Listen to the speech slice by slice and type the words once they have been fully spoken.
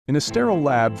In a sterile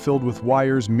lab filled with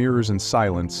wires, mirrors, and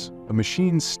silence, a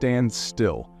machine stands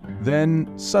still.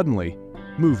 Then, suddenly,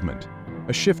 movement.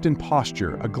 A shift in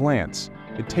posture, a glance.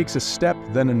 It takes a step,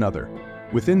 then another.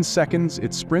 Within seconds,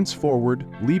 it sprints forward,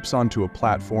 leaps onto a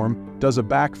platform, does a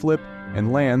backflip,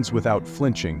 and lands without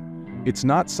flinching. It's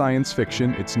not science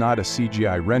fiction, it's not a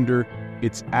CGI render,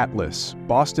 it's Atlas,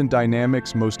 Boston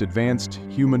Dynamics' most advanced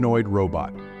humanoid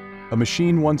robot. A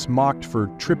machine once mocked for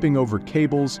tripping over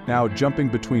cables, now jumping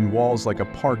between walls like a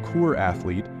parkour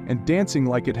athlete and dancing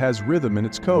like it has rhythm in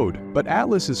its code. But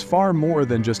Atlas is far more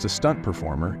than just a stunt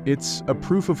performer. It's a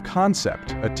proof of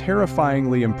concept, a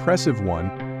terrifyingly impressive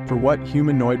one for what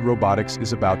humanoid robotics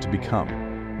is about to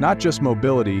become. Not just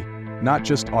mobility, not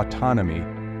just autonomy,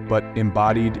 but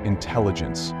embodied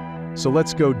intelligence. So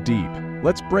let's go deep.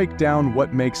 Let's break down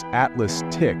what makes Atlas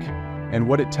tick and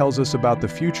what it tells us about the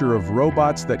future of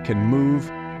robots that can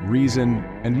move, reason,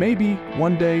 and maybe,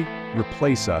 one day,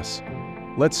 replace us.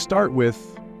 Let's start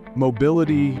with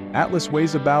mobility. Atlas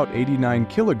weighs about 89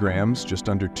 kilograms, just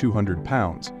under 200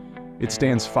 pounds. It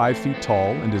stands 5 feet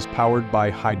tall and is powered by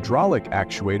hydraulic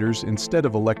actuators instead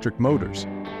of electric motors.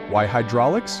 Why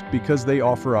hydraulics? Because they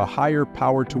offer a higher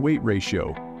power-to-weight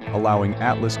ratio, allowing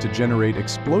Atlas to generate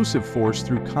explosive force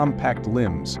through compact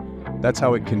limbs. That's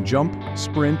how it can jump,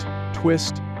 sprint,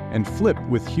 twist, and flip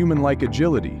with human-like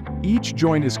agility. Each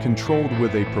joint is controlled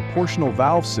with a proportional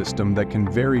valve system that can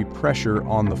vary pressure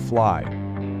on the fly.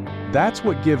 That's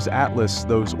what gives Atlas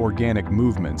those organic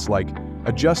movements, like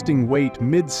adjusting weight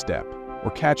mid-step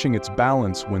or catching its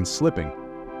balance when slipping.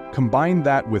 Combine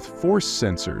that with force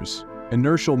sensors,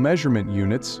 inertial measurement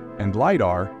units, and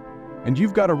LIDAR, and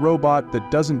you've got a robot that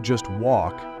doesn't just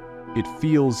walk, it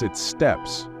feels its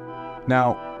steps.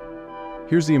 Now,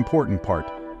 here's the important part.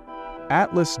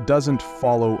 Atlas doesn't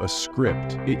follow a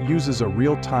script. It uses a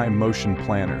real-time motion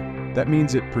planner. That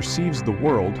means it perceives the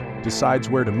world, decides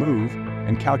where to move,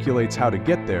 and calculates how to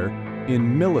get there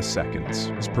in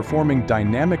milliseconds. It's performing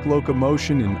dynamic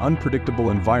locomotion in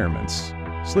unpredictable environments,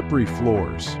 slippery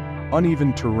floors,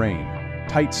 uneven terrain,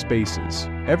 tight spaces.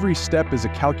 Every step is a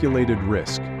calculated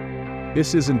risk.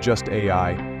 This isn't just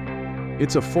AI.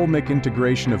 It's a full-mech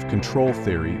integration of control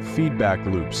theory, feedback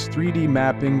loops, 3D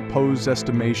mapping, pose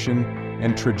estimation,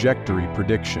 and trajectory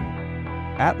prediction.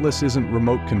 Atlas isn't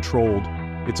remote-controlled,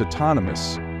 it's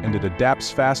autonomous, and it adapts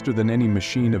faster than any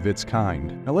machine of its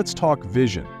kind. Now let's talk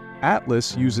vision.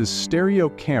 Atlas uses stereo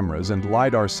cameras and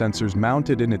LIDAR sensors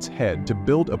mounted in its head to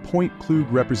build a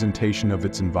point-cloud representation of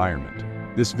its environment.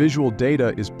 This visual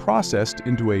data is processed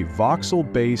into a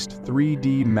voxel-based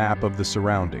 3D map of the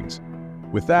surroundings.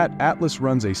 With that, Atlas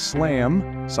runs a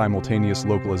SLAM, simultaneous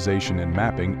localization and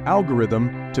mapping,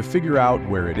 algorithm to figure out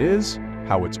where it is,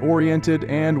 how it's oriented,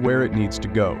 and where it needs to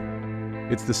go.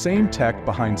 It's the same tech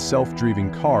behind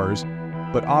self-driving cars,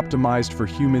 but optimized for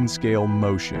human-scale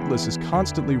motion. Atlas is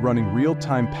constantly running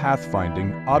real-time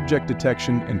pathfinding, object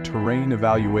detection, and terrain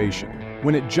evaluation.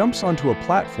 When it jumps onto a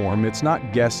platform, it's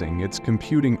not guessing, it's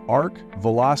computing arc,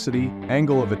 velocity,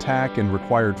 angle of attack, and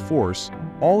required force,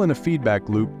 all in a feedback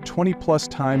loop 20+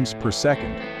 times per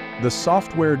second. The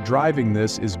software driving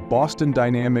this is Boston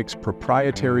Dynamics'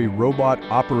 proprietary robot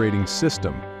operating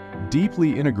system,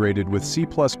 deeply integrated with C++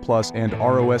 and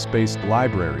ROS-based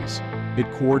libraries. It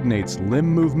coordinates limb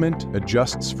movement,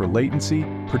 adjusts for latency,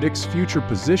 predicts future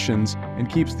positions, and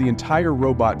keeps the entire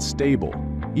robot stable,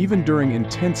 even during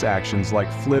intense actions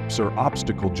like flips or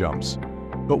obstacle jumps.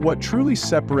 But what truly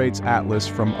separates Atlas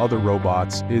from other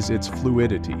robots is its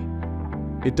fluidity.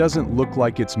 It doesn't look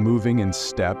like it's moving in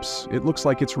steps, it looks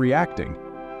like it's reacting.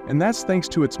 And that's thanks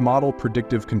to its model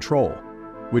Predictive Control,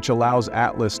 which allows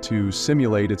Atlas to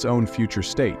simulate its own future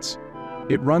states.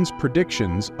 It runs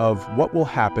predictions of what will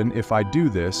happen if I do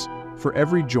this for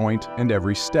every joint and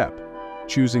every step,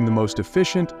 choosing the most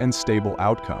efficient and stable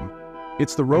outcome.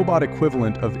 It's the robot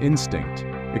equivalent of instinct,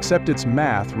 except it's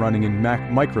math running in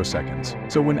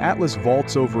microseconds. So when Atlas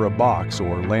vaults over a box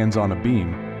or lands on a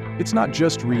beam, it's not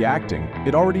just reacting,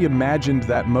 it already imagined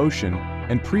that motion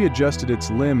and pre-adjusted its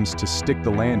limbs to stick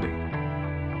the landing.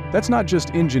 That's not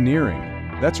just engineering,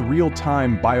 that's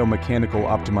real-time biomechanical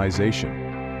optimization.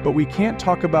 But we can't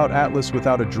talk about Atlas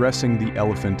without addressing the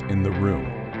elephant in the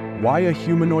room. Why a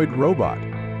humanoid robot?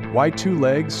 Why 2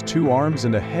 legs, 2 arms,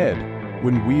 and a head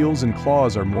when wheels and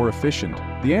claws are more efficient?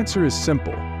 The answer is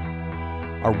simple.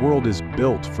 Our world is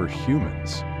built for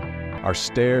humans. Our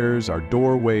stairs, our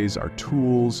doorways, our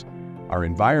tools, our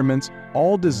environments,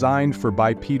 all designed for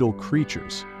bipedal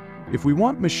creatures. If we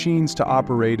want machines to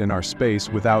operate in our space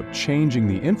without changing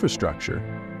the infrastructure,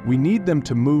 we need them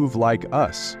to move like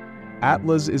us.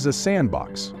 Atlas is a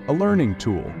sandbox, a learning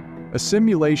tool, a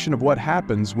simulation of what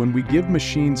happens when we give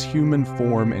machines human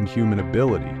form and human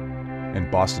ability. And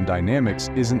Boston Dynamics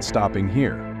isn't stopping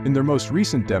here. In their most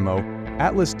recent demo,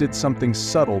 Atlas did something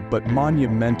subtle but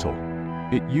monumental.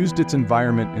 It used its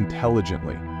environment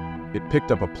intelligently. It picked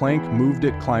up a plank, moved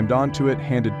it, climbed onto it,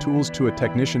 handed tools to a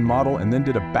technician model, and then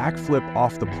did a backflip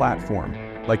off the platform,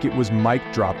 like it was mic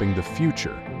dropping the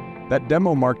future. That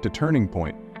demo marked a turning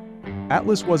point.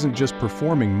 Atlas wasn't just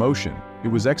performing motion, it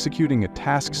was executing a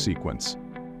task sequence.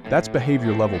 That's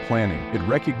behavior-level planning. It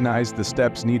recognized the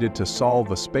steps needed to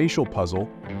solve a spatial puzzle,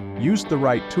 used the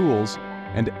right tools,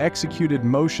 and executed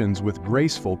motions with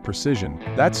graceful precision.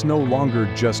 That's no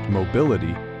longer just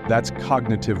mobility, that's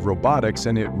cognitive robotics,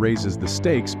 and it raises the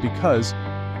stakes because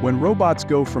when robots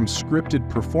go from scripted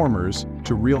performers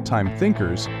to real-time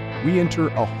thinkers, we enter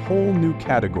a whole new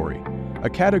category. A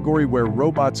category where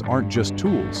robots aren't just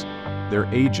tools,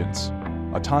 they're agents.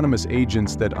 Autonomous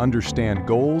agents that understand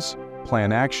goals,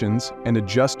 plan actions, and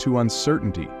adjust to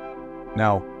uncertainty.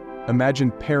 Now,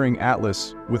 imagine pairing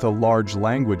Atlas with a large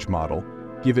language model,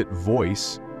 give it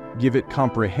voice, give it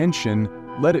comprehension,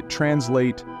 let it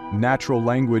translate natural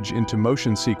language into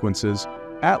motion sequences.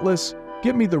 Atlas,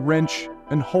 get me the wrench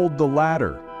and hold the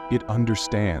ladder. It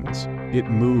understands, it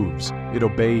moves, it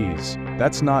obeys.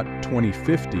 That's not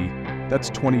 2050, that's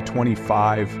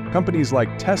 2025. Companies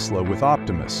like Tesla with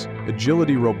Optimus,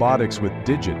 Agility Robotics with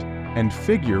Digit, and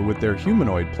Figure with their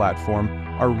humanoid platform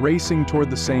are racing toward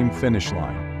the same finish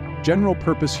line.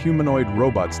 General-purpose humanoid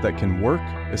robots that can work,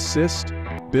 assist,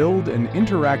 build, and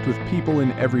interact with people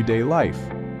in everyday life.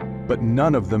 But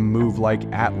none of them move like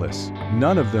Atlas.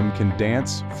 None of them can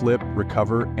dance, flip,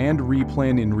 recover, and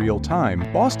replan in real time.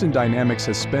 Boston Dynamics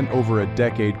has spent over a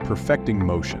decade perfecting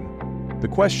motion. The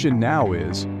question now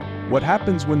is, what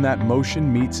happens when that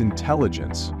motion meets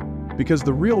intelligence? Because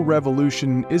the real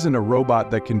revolution isn't a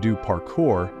robot that can do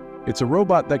parkour, it's a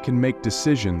robot that can make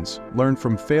decisions, learn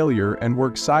from failure, and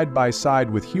work side by side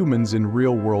with humans in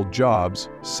real-world jobs,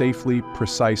 safely,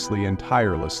 precisely, and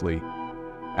tirelessly.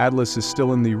 Atlas is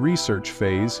still in the research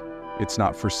phase. It's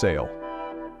not for sale.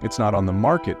 It's not on the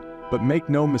market, but make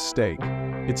no mistake,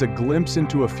 it's a glimpse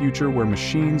into a future where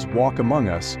machines walk among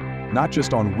us, not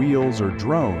just on wheels or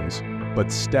drones,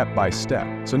 but step by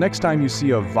step. So next time you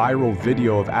see a viral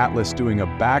video of Atlas doing a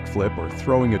backflip or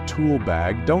throwing a tool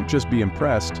bag, don't just be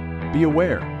impressed, be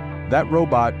aware. That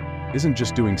robot isn't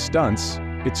just doing stunts,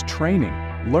 it's training,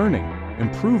 learning,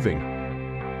 improving.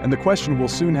 And the question we'll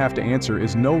soon have to answer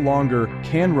is no longer,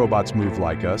 can robots move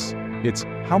like us? It's,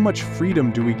 how much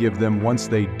freedom do we give them once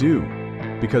they do?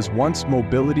 Because once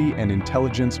mobility and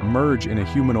intelligence merge in a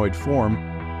humanoid form,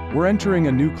 we're entering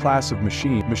a new class of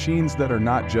machines that are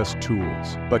not just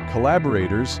tools, but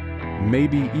collaborators,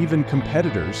 maybe even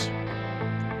competitors.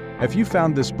 If you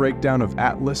found this breakdown of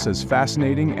Atlas as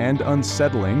fascinating and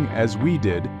unsettling as we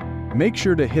did, make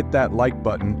sure to hit that like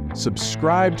button,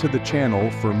 subscribe to the channel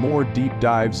for more deep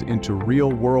dives into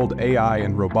real-world AI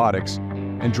and robotics,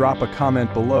 and drop a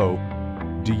comment below.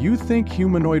 Do you think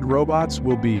humanoid robots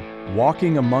will be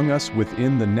walking among us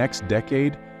within the next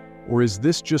decade? Or is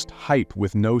this just hype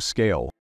with no scale?